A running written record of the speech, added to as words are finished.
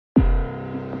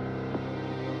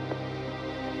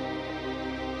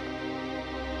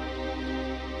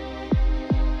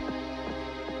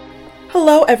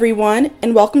Hello, everyone,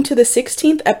 and welcome to the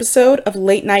 16th episode of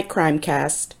Late Night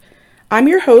Crimecast. I'm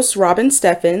your host, Robin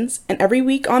Steffens, and every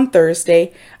week on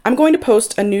Thursday, I'm going to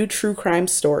post a new true crime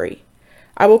story.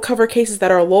 I will cover cases that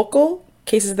are local,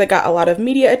 cases that got a lot of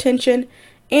media attention,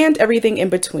 and everything in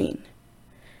between.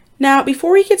 Now,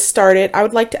 before we get started, I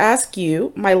would like to ask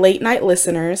you, my late night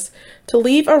listeners, to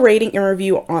leave a rating and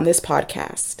review on this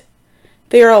podcast.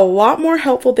 They are a lot more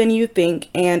helpful than you think,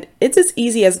 and it's as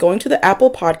easy as going to the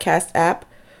Apple Podcast app,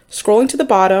 scrolling to the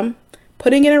bottom,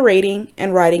 putting in a rating,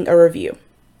 and writing a review.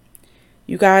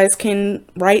 You guys can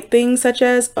write things such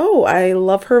as, "Oh, I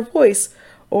love her voice,"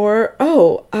 or,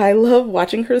 "Oh, I love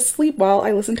watching her sleep while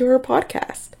I listen to her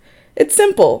podcast." It's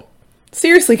simple.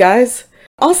 Seriously, guys.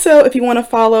 Also, if you want to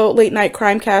follow Late Night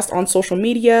Crimecast on social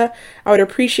media, I would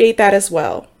appreciate that as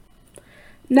well.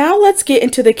 Now let's get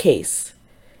into the case.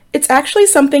 It's actually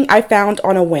something I found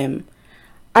on a whim.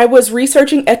 I was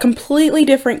researching a completely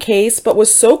different case, but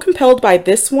was so compelled by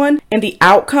this one and the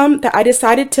outcome that I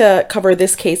decided to cover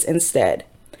this case instead.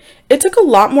 It took a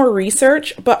lot more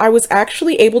research, but I was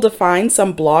actually able to find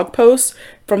some blog posts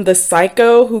from the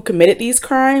psycho who committed these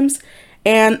crimes,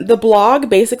 and the blog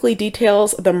basically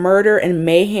details the murder and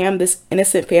mayhem this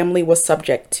innocent family was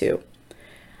subject to.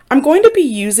 I'm going to be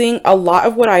using a lot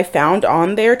of what I found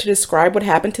on there to describe what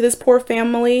happened to this poor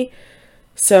family.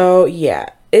 So yeah,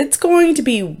 it's going to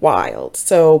be wild.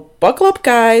 So buckle up,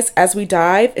 guys, as we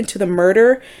dive into the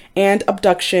murder and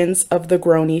abductions of the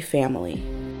Groene family.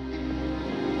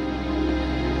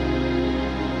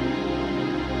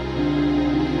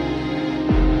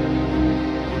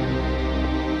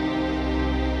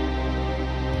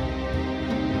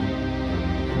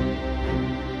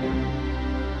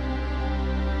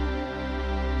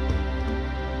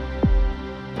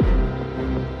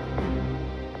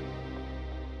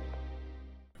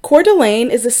 Coeur d'Alene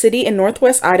is a city in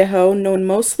northwest Idaho known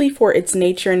mostly for its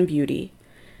nature and beauty.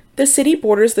 The city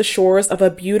borders the shores of a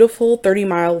beautiful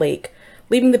 30-mile lake,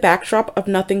 leaving the backdrop of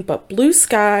nothing but blue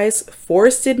skies,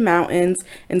 forested mountains,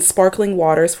 and sparkling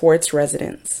waters for its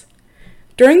residents.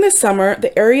 During the summer,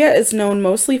 the area is known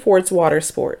mostly for its water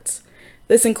sports.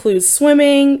 This includes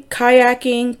swimming,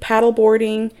 kayaking,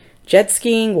 paddleboarding, jet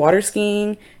skiing, water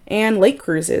skiing, and lake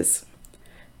cruises.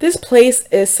 This place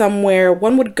is somewhere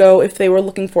one would go if they were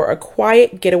looking for a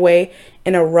quiet getaway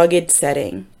in a rugged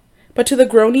setting. But to the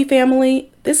Groene family,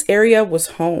 this area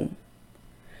was home.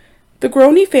 The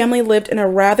Groene family lived in a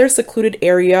rather secluded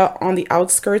area on the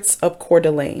outskirts of Coeur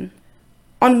d'Alene.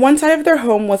 On one side of their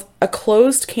home was a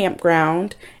closed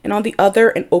campground, and on the other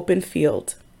an open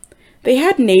field. They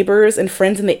had neighbors and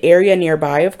friends in the area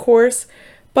nearby, of course,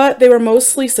 but they were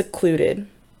mostly secluded.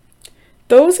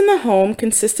 Those in the home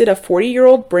consisted of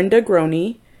 40-year-old Brenda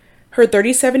Groene, her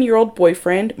 37-year-old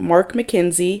boyfriend, Mark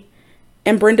McKenzie,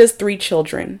 and Brenda's 3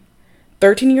 children,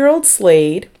 13-year-old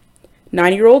Slade,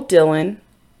 9-year-old Dylan,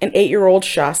 and 8-year-old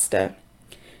Shasta.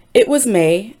 It was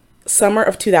May, summer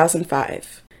of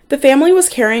 2005. The family was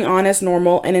carrying on as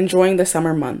normal and enjoying the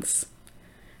summer months.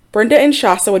 Brenda and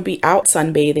Shasta would be out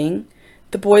sunbathing,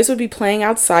 the boys would be playing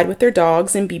outside with their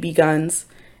dogs and BB guns,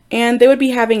 and they would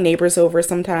be having neighbors over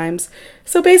sometimes.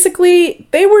 So basically,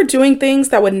 they were doing things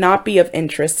that would not be of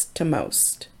interest to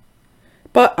most.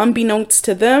 But unbeknownst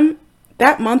to them,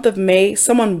 that month of May,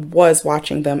 someone was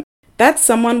watching them. That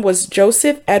someone was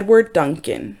Joseph Edward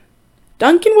Duncan.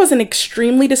 Duncan was an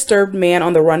extremely disturbed man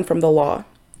on the run from the law.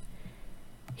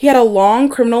 He had a long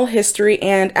criminal history,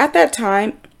 and at that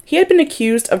time, he had been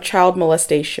accused of child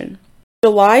molestation.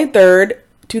 July 3rd,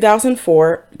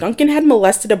 2004, Duncan had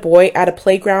molested a boy at a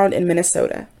playground in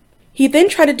Minnesota. He then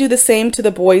tried to do the same to the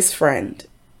boy's friend.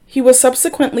 He was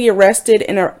subsequently arrested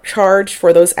and charged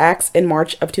for those acts in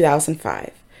March of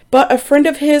 2005. But a friend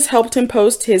of his helped him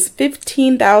post his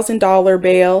 $15,000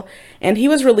 bail, and he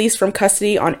was released from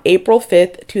custody on April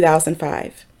 5th,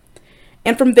 2005.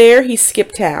 And from there, he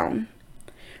skipped town.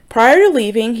 Prior to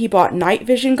leaving, he bought night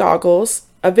vision goggles,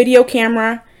 a video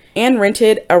camera, and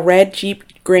rented a red Jeep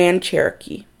Grand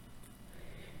Cherokee.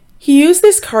 He used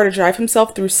this car to drive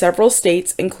himself through several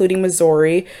states, including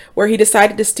Missouri, where he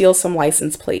decided to steal some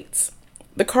license plates.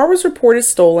 The car was reported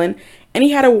stolen, and he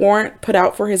had a warrant put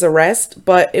out for his arrest,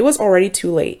 but it was already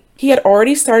too late. He had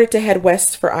already started to head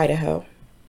west for Idaho.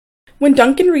 When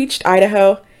Duncan reached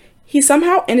Idaho, he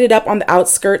somehow ended up on the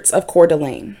outskirts of Coeur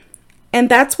d'Alene. And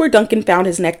that's where Duncan found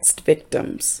his next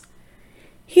victims.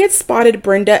 He had spotted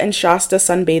Brenda and Shasta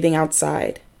sunbathing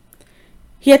outside.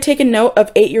 He had taken note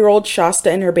of 8-year-old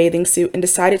Shasta in her bathing suit and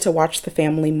decided to watch the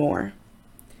family more.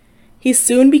 He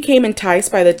soon became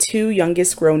enticed by the 2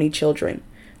 youngest Groene children,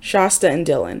 Shasta and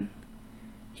Dylan.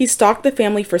 He stalked the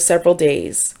family for several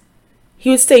days. He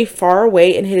would stay far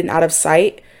away and hidden out of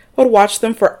sight, but would watch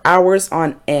them for hours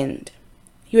on end.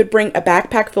 He would bring a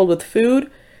backpack filled with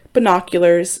food,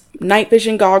 binoculars, night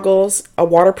vision goggles, a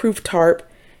waterproof tarp,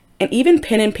 and even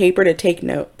pen and paper to take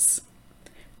notes.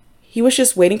 He was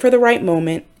just waiting for the right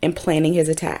moment and planning his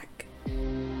attack.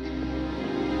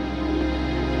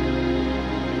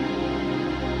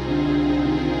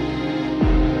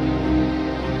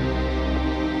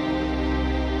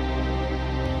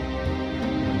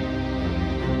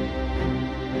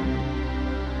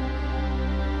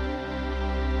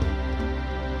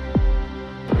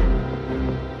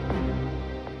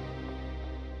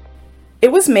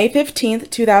 It was May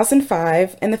 15th,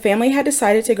 2005, and the family had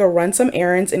decided to go run some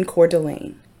errands in Coeur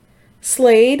d'Alene.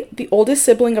 Slade, the oldest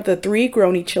sibling of the 3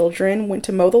 Groney children, went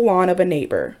to mow the lawn of a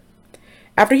neighbor.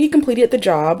 After he completed the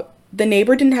job, the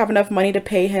neighbor didn't have enough money to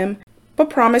pay him,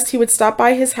 but promised he would stop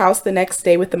by his house the next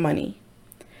day with the money.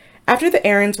 After the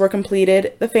errands were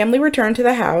completed, the family returned to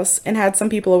the house and had some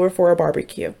people over for a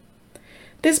barbecue.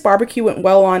 This barbecue went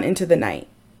well on into the night.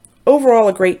 Overall,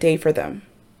 a great day for them.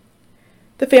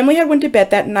 The family had went to bed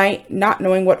that night not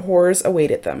knowing what horrors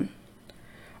awaited them.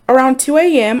 Around 2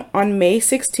 a.m. on May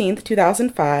 16,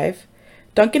 2005,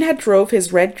 Duncan had drove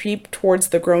his red Jeep towards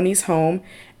the Groney's home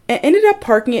and ended up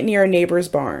parking it near a neighbor's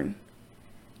barn.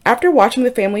 After watching the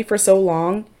family for so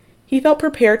long, he felt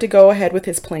prepared to go ahead with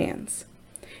his plans.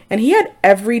 And he had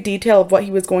every detail of what he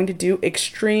was going to do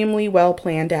extremely well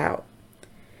planned out.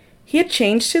 He had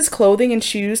changed his clothing and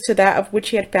shoes to that of which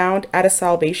he had found at a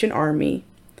Salvation Army.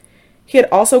 He had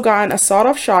also gotten a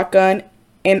sawed-off shotgun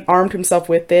and armed himself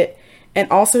with it, and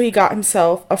also he got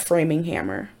himself a framing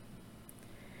hammer.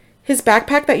 His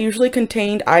backpack that usually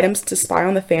contained items to spy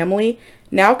on the family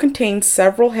now contained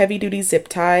several heavy-duty zip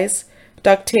ties,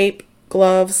 duct tape,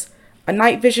 gloves, a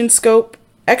night vision scope,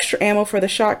 extra ammo for the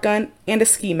shotgun, and a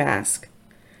ski mask.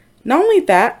 Not only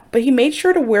that, but he made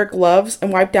sure to wear gloves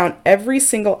and wipe down every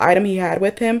single item he had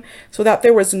with him so that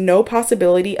there was no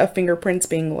possibility of fingerprints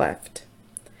being left.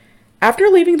 After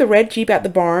leaving the red Jeep at the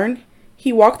barn,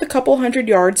 he walked a couple hundred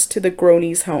yards to the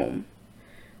Groney's home.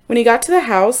 When he got to the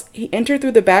house, he entered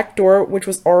through the back door, which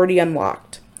was already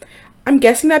unlocked. I'm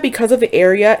guessing that because of the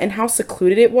area and how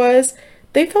secluded it was,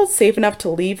 they felt safe enough to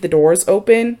leave the doors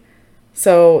open,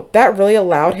 so that really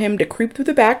allowed him to creep through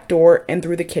the back door and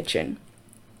through the kitchen.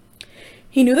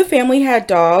 He knew the family had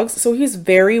dogs, so he was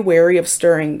very wary of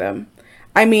stirring them.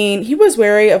 I mean, he was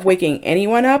wary of waking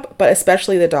anyone up, but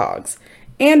especially the dogs.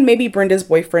 And maybe Brenda's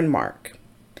boyfriend, Mark.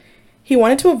 He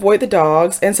wanted to avoid the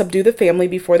dogs and subdue the family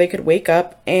before they could wake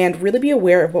up and really be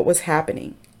aware of what was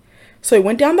happening. So he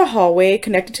went down the hallway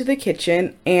connected to the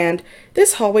kitchen, and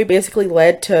this hallway basically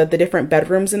led to the different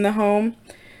bedrooms in the home.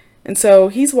 And so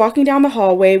he's walking down the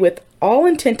hallway with all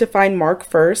intent to find Mark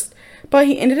first, but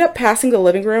he ended up passing the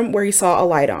living room where he saw a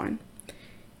light on.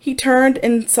 He turned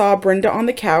and saw Brenda on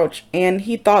the couch, and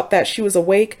he thought that she was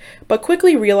awake, but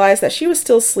quickly realized that she was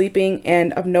still sleeping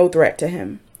and of no threat to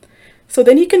him. So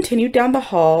then he continued down the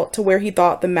hall to where he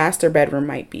thought the master bedroom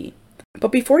might be.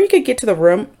 But before he could get to the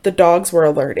room, the dogs were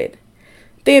alerted.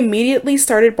 They immediately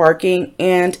started barking,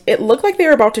 and it looked like they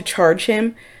were about to charge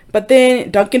him, but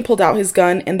then Duncan pulled out his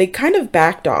gun and they kind of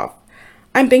backed off.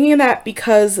 I'm thinking that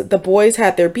because the boys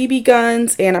had their BB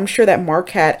guns, and I'm sure that Mark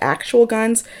had actual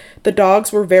guns, the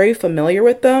dogs were very familiar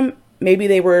with them. Maybe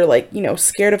they were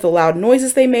scared of the loud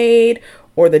noises they made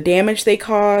or the damage they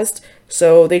caused,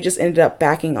 so they just ended up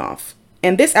backing off.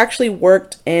 And this actually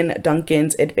worked in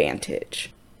Duncan's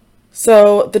advantage.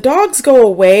 So the dogs go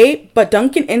away, but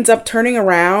Duncan ends up turning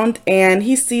around and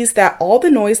he sees that all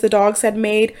the noise the dogs had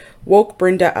made woke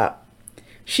Brenda up.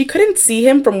 She couldn't see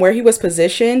him from where he was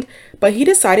positioned, but he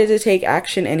decided to take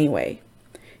action anyway.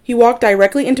 He walked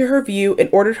directly into her view and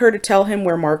ordered her to tell him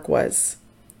where Mark was.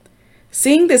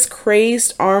 Seeing this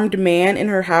crazed, armed man in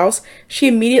her house, she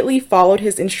immediately followed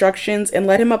his instructions and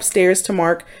led him upstairs to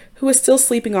Mark, who was still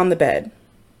sleeping on the bed.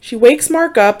 She wakes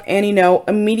Mark up and,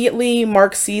 immediately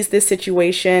Mark sees this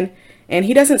situation and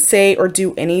he doesn't say or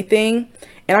do anything.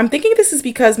 And I'm thinking this is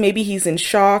because maybe he's in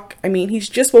shock. I mean, he's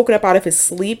just woken up out of his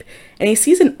sleep and he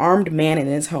sees an armed man in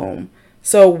his home.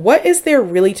 So what is there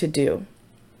really to do?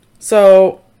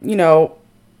 So,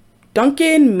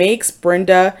 Duncan makes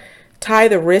Brenda tie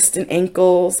the wrists and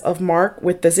ankles of Mark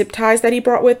with the zip ties that he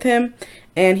brought with him,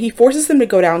 and he forces them to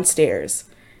go downstairs.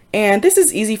 And this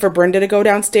is easy for Brenda to go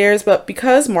downstairs, but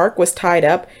because Mark was tied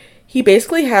up, he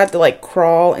basically had to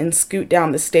crawl and scoot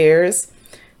down the stairs.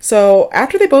 So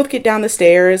after they both get down the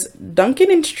stairs,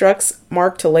 Duncan instructs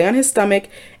Mark to lay on his stomach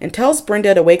and tells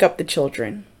Brenda to wake up the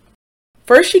children.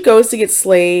 First, she goes to get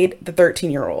Slade, the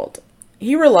 13-year-old.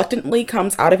 he reluctantly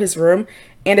comes out of his room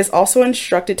and is also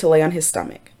instructed to lay on his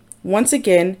stomach. Once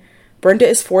again, Brenda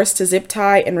is forced to zip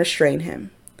tie and restrain him.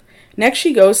 Next,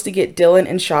 she goes to get Dylan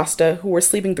and Shasta, who were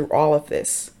sleeping through all of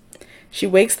this. She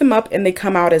wakes them up and they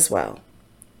come out as well.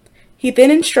 He then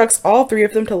instructs all three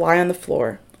of them to lie on the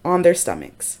floor, on their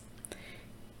stomachs.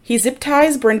 He zip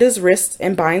ties Brenda's wrists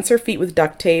and binds her feet with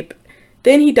duct tape.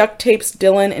 Then he duct tapes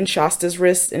Dylan and Shasta's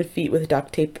wrists and feet with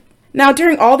duct tape. Now,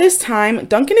 during all this time,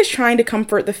 Duncan is trying to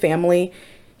comfort the family.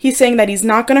 He's saying that he's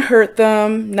not going to hurt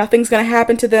them, nothing's going to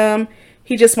happen to them.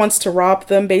 He just wants to rob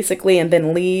them, basically, and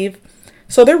then leave.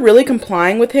 So they're really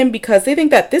complying with him because they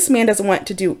think that this man doesn't want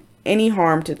to do any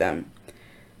harm to them.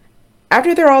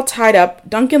 After they're all tied up,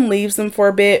 Duncan leaves them for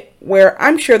a bit, where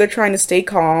I'm sure they're trying to stay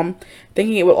calm,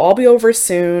 thinking it will all be over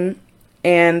soon,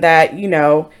 and that,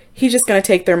 he's just going to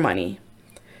take their money.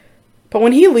 But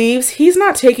when he leaves, he's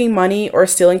not taking money or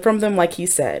stealing from them like he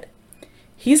said.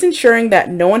 He's ensuring that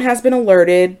no one has been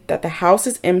alerted, that the house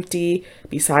is empty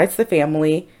besides the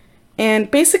family, and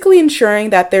basically ensuring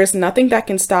that there's nothing that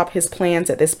can stop his plans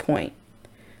at this point.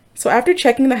 So after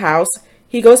checking the house,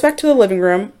 he goes back to the living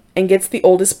room and gets the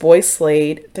oldest boy,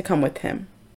 Slade, to come with him.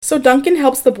 So Duncan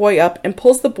helps the boy up and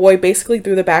pulls the boy basically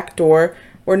through the back door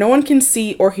where no one can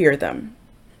see or hear them.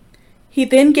 He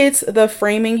then gets the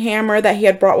framing hammer that he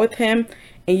had brought with him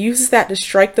and uses that to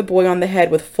strike the boy on the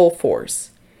head with full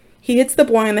force. He hits the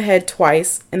boy on the head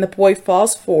twice and the boy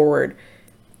falls forward.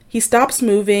 He stops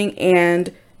moving,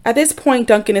 and at this point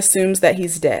Duncan assumes that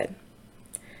he's dead.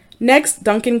 Next,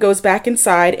 Duncan goes back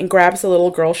inside and grabs the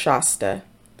little girl Shasta.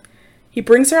 He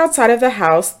brings her outside of the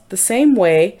house the same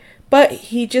way, but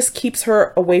he just keeps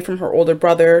her away from her older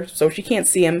brother so she can't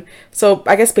see him. So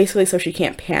I guess basically so she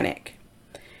can't panic.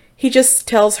 He just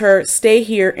tells her, stay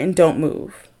here and don't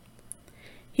move.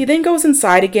 He then goes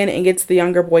inside again and gets the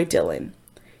younger boy Dylan.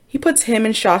 He puts him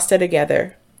and Shasta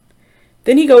together.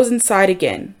 Then he goes inside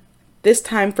again, this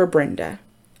time for Brenda.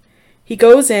 He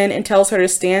goes in and tells her to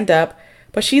stand up,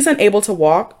 but she's unable to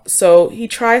walk, so he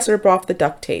tries to rip off the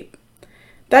duct tape.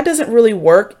 That doesn't really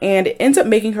work, and it ends up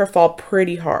making her fall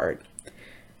pretty hard.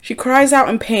 She cries out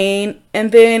in pain,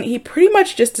 and then he pretty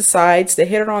much just decides to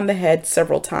hit her on the head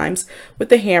several times with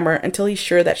the hammer until he's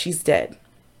sure that she's dead.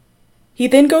 He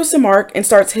then goes to Mark and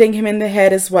starts hitting him in the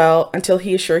head as well until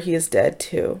he is sure he is dead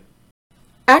too.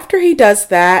 After he does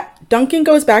that, Duncan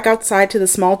goes back outside to the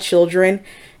small children,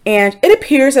 and it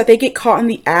appears that they get caught in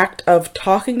the act of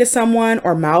talking to someone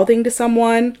or mouthing to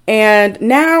someone, and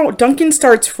now Duncan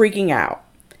starts freaking out.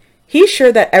 He's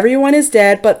sure that everyone is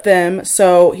dead but them,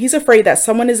 so he's afraid that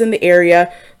someone is in the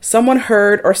area, someone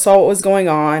heard or saw what was going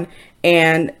on,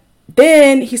 and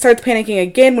then he starts panicking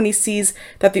again when he sees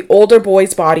that the older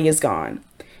boy's body is gone.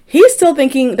 He's still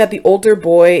thinking that the older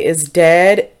boy is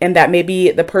dead and that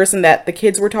maybe the person that the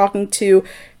kids were talking to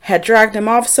had dragged him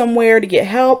off somewhere to get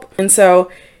help, and so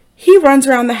he runs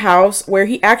around the house where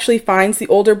he actually finds the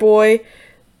older boy.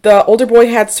 The older boy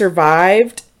had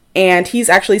survived, and he's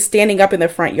actually standing up in the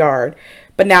front yard.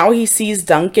 But now he sees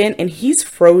Duncan and he's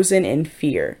frozen in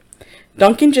fear.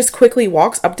 Duncan just quickly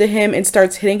walks up to him and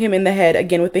starts hitting him in the head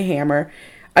again with the hammer,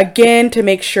 again to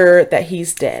make sure that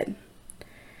he's dead.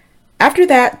 After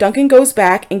that, Duncan goes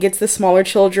back and gets the smaller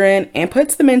children and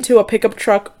puts them into a pickup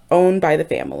truck owned by the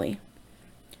family.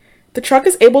 The truck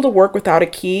is able to work without a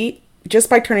key just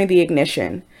by turning the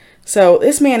ignition. So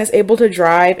this man is able to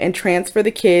drive and transfer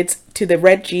the kids to the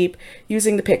red Jeep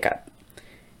using the pickup.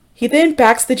 He then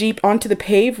backs the Jeep onto the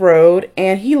paved road,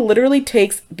 and he literally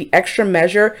takes the extra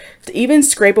measure to even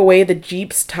scrape away the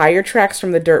Jeep's tire tracks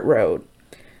from the dirt road.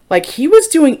 Like, he was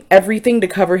doing everything to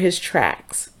cover his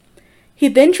tracks. He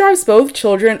then drives both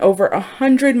children over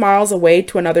 100 miles away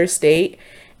to another state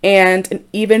and an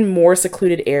even more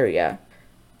secluded area.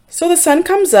 So the sun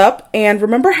comes up, and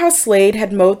remember how Slade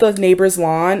had mowed the neighbor's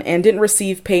lawn and didn't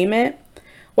receive payment?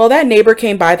 Well, that neighbor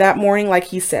came by that morning like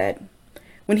he said.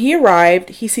 When he arrived,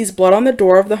 he sees blood on the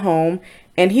door of the home,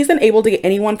 and he's unable to get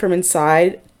anyone from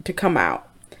inside to come out.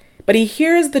 But he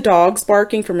hears the dogs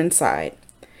barking from inside.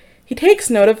 He takes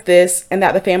note of this and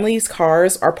that the family's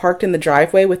cars are parked in the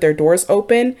driveway with their doors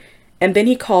open, and then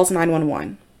he calls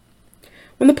 911.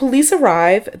 When the police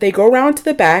arrive, they go around to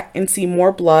the back and see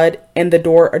more blood and the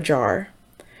door ajar.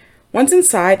 Once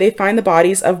inside, they find the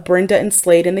bodies of Brenda and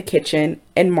Slade in the kitchen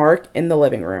and Mark in the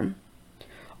living room.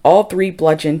 All three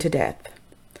bludgeoned to death.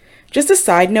 Just a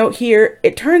side note here,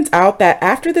 it turns out that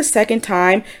after the second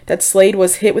time that Slade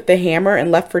was hit with the hammer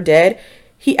and left for dead,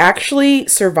 he actually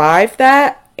survived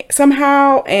that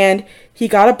somehow, and he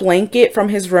got a blanket from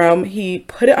his room, he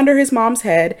put it under his mom's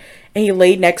head, and he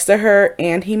laid next to her,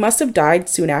 and he must have died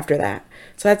soon after that.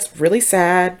 So that's really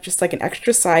sad, just like an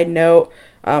extra side note.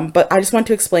 But I just want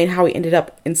to explain how he ended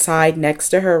up inside next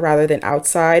to her rather than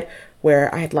outside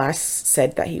where I had last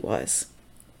said that he was.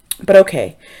 But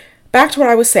okay, back to what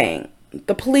I was saying.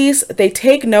 The police, they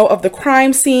take note of the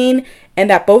crime scene and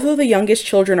that both of the youngest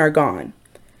children are gone.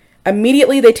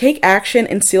 Immediately, they take action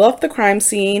and seal off the crime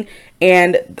scene,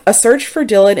 and a search for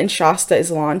Dylan and Shasta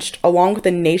is launched, along with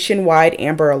a nationwide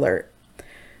Amber Alert.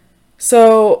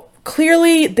 So,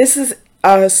 clearly, this is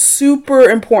a super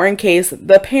important case.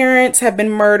 The parents have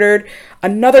been murdered,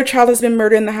 another child has been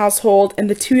murdered in the household, and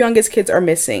the two youngest kids are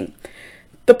missing.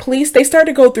 The police, they start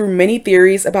to go through many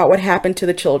theories about what happened to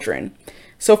the children.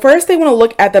 So first, they want to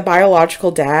look at the biological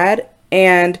dad,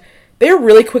 and they're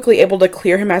really quickly able to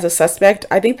clear him as a suspect.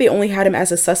 I think they only had him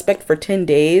as a suspect for 10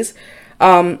 days.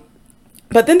 But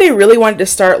then they really wanted to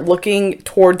start looking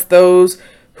towards those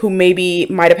who maybe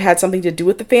might have had something to do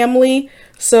with the family.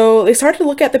 So they started to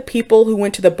look at the people who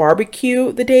went to the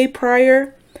barbecue the day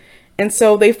prior. And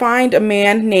so they find a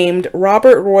man named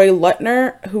Robert Roy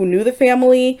Lutner who knew the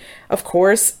family, of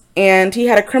course, and he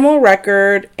had a criminal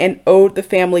record and owed the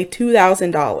family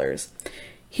 $2,000.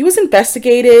 He was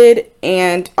investigated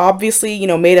and obviously,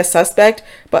 made a suspect,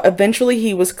 but eventually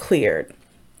he was cleared.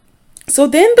 So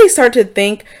then they started to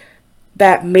think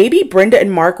that maybe Brenda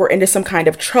and Mark were into some kind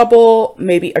of trouble,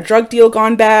 maybe a drug deal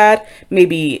gone bad,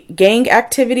 maybe gang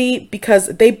activity, because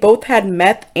they both had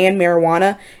meth and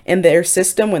marijuana in their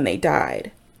system when they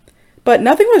died. But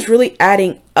nothing was really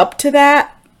adding up to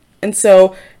that, and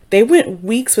so they went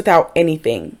weeks without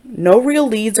anything, no real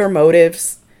leads or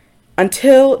motives,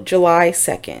 until July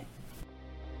 2nd.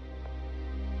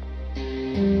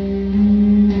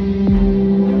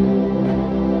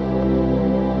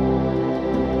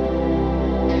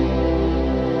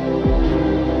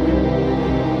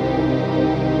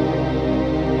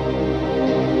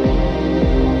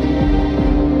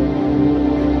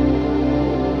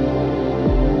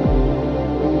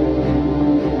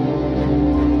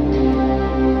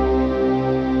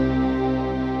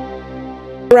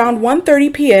 Around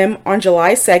 1:30 p.m. on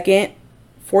July 2nd,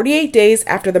 48 days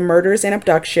after the murders and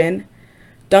abduction,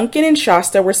 Duncan and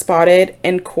Shasta were spotted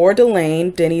in Coeur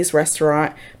d'Alene, Denny's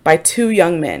restaurant, by two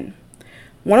young men.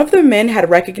 One of the men had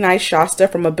recognized Shasta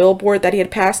from a billboard that he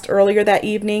had passed earlier that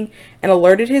evening and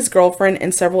alerted his girlfriend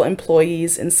and several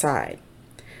employees inside,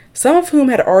 some of whom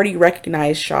had already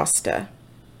recognized Shasta.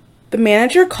 The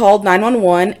manager called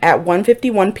 911 at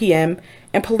 1:51 p.m.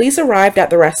 and police arrived at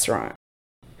the restaurant.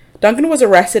 Duncan was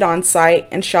arrested on site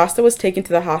and Shasta was taken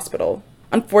to the hospital.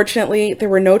 Unfortunately, there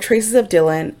were no traces of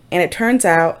Dylan, and it turns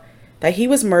out that he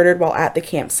was murdered while at the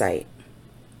campsite.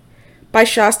 By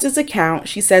Shasta's account,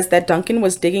 she says that Duncan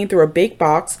was digging through a big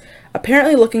box,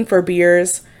 apparently looking for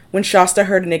beers, when Shasta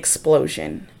heard an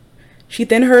explosion. She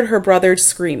then heard her brother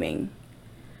screaming.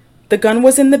 The gun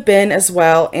was in the bin as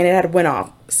well, and it had went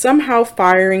off, somehow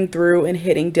firing through and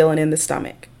hitting Dylan in the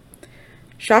stomach.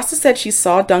 Shasta said she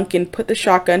saw Duncan put the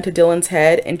shotgun to Dylan's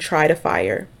head and try to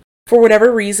fire. For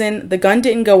whatever reason, the gun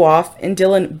didn't go off, and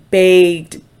Dylan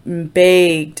begged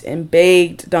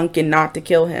Duncan not to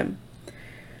kill him.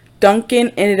 Duncan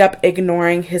ended up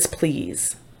ignoring his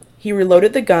pleas. He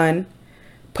reloaded the gun,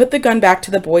 put the gun back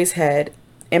to the boy's head,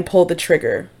 and pulled the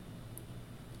trigger.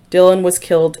 Dylan was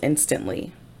killed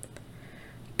instantly.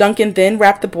 Duncan then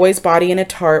wrapped the boy's body in a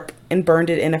tarp and burned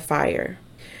it in a fire.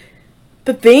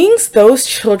 The things those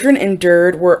children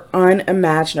endured were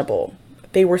unimaginable.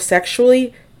 They were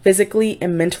sexually, physically,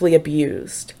 and mentally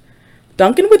abused.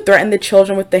 Duncan would threaten the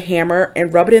children with the hammer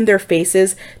and rub it in their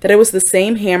faces that it was the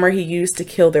same hammer he used to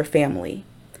kill their family.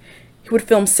 He would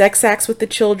film sex acts with the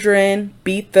children,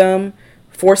 beat them,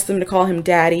 force them to call him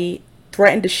daddy,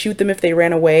 threaten to shoot them if they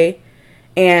ran away,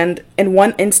 and in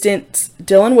one instance,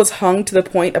 Dylan was hung to the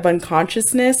point of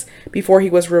unconsciousness before he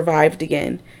was revived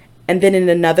again, and then in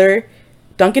another,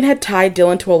 Duncan had tied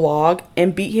Dylan to a log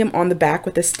and beat him on the back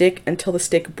with a stick until the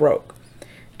stick broke.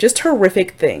 Just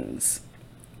horrific things.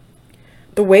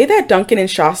 The way that Duncan and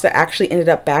Shasta actually ended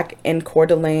up back in Coeur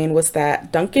d'Alene was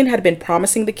that Duncan had been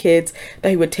promising the kids that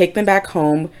he would take them back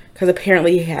home because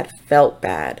apparently he had felt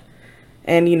bad.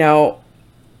 And,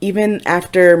 even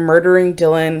after murdering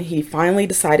Dylan, he finally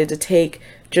decided to take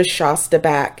just Shasta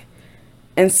back.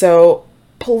 And so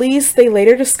police, they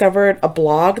later discovered a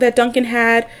blog that Duncan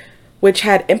had, which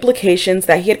had implications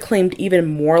that he had claimed even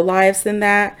more lives than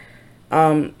that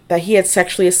he had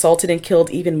sexually assaulted and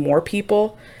killed even more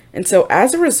people. And so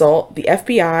as a result, the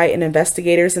FBI and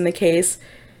investigators in the case,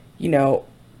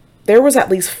 there was at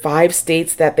least 5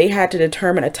 states that they had to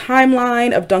determine a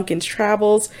timeline of Duncan's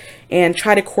travels and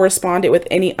try to correspond it with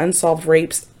any unsolved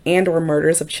rapes and or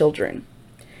murders of children.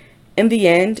 In the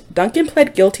end, Duncan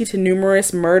pled guilty to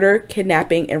numerous murder,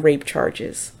 kidnapping, and rape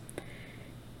charges.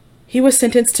 He was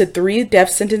sentenced to 3 death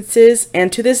sentences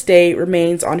and to this day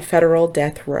remains on federal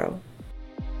death row.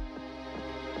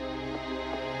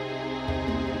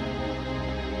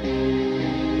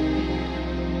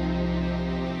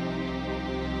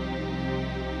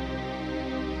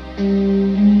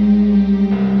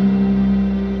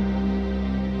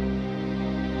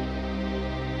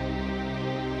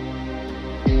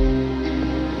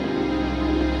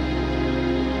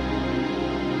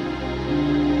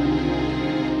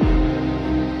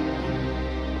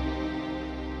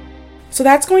 So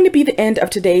that's going to be the end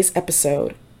of today's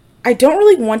episode. I don't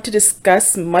really want to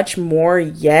discuss much more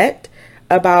yet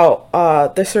about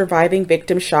the surviving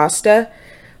victim, Shasta.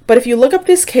 But if you look up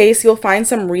this case, you'll find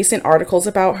some recent articles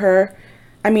about her.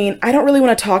 I mean, I don't really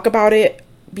want to talk about it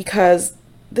because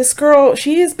this girl,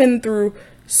 she has been through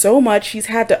so much. She's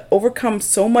had to overcome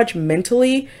so much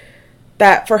mentally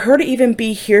that for her to even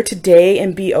be here today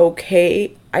and be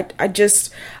okay,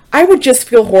 I would just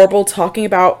feel horrible talking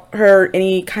about her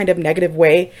any kind of negative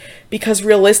way because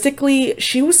realistically,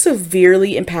 she was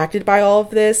severely impacted by all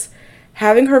of this.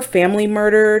 Having her family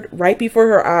murdered right before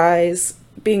her eyes,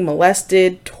 being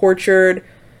molested, tortured,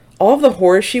 all of the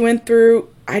horror she went through,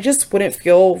 I just wouldn't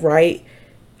feel right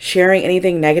sharing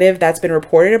anything negative that's been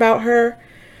reported about her.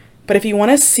 But if you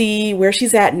want to see where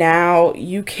she's at now,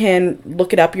 you can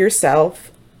look it up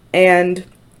yourself. And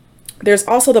there's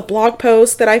also the blog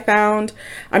posts that I found.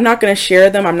 I'm not going to share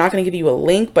them. I'm not going to give you a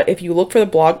link, but if you look for the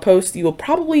blog posts, you will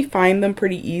probably find them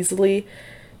pretty easily.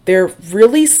 They're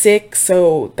really sick,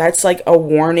 so that's like a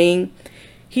warning.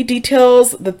 He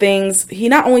details the things he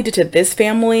not only did to this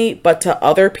family, but to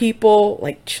other people,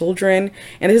 like children,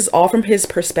 and this is all from his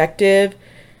perspective,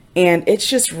 and it's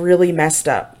just really messed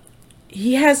up.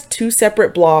 He has 2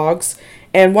 separate blogs,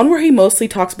 and one where he mostly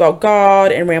talks about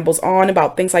God and rambles on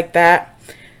about things like that.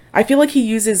 I feel like he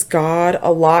uses God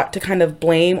a lot to kind of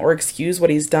blame or excuse what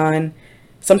he's done.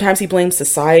 Sometimes he blames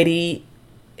society.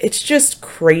 It's just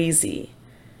crazy.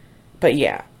 But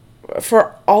yeah,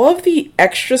 for all of the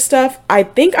extra stuff, I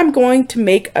think I'm going to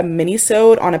make a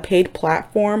mini-sode on a paid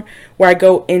platform where I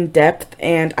go in depth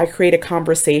and I create a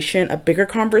conversation, a bigger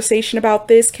conversation about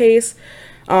this case.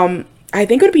 I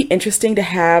think it would be interesting to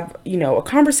have, a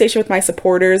conversation with my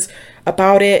supporters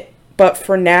about it. But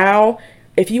for now,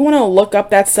 if you want to look up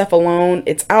that stuff alone,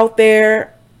 it's out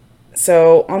there.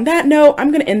 So on that note, I'm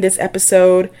going to end this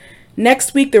episode.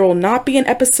 Next week, there will not be an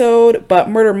episode, but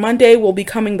Murder Monday will be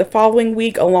coming the following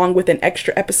week along with an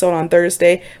extra episode on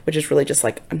Thursday, which is really just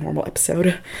like a normal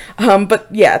episode. But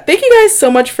yeah, thank you guys so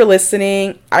much for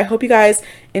listening. I hope you guys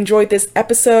enjoyed this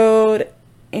episode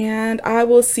and I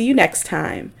will see you next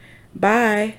time. Bye.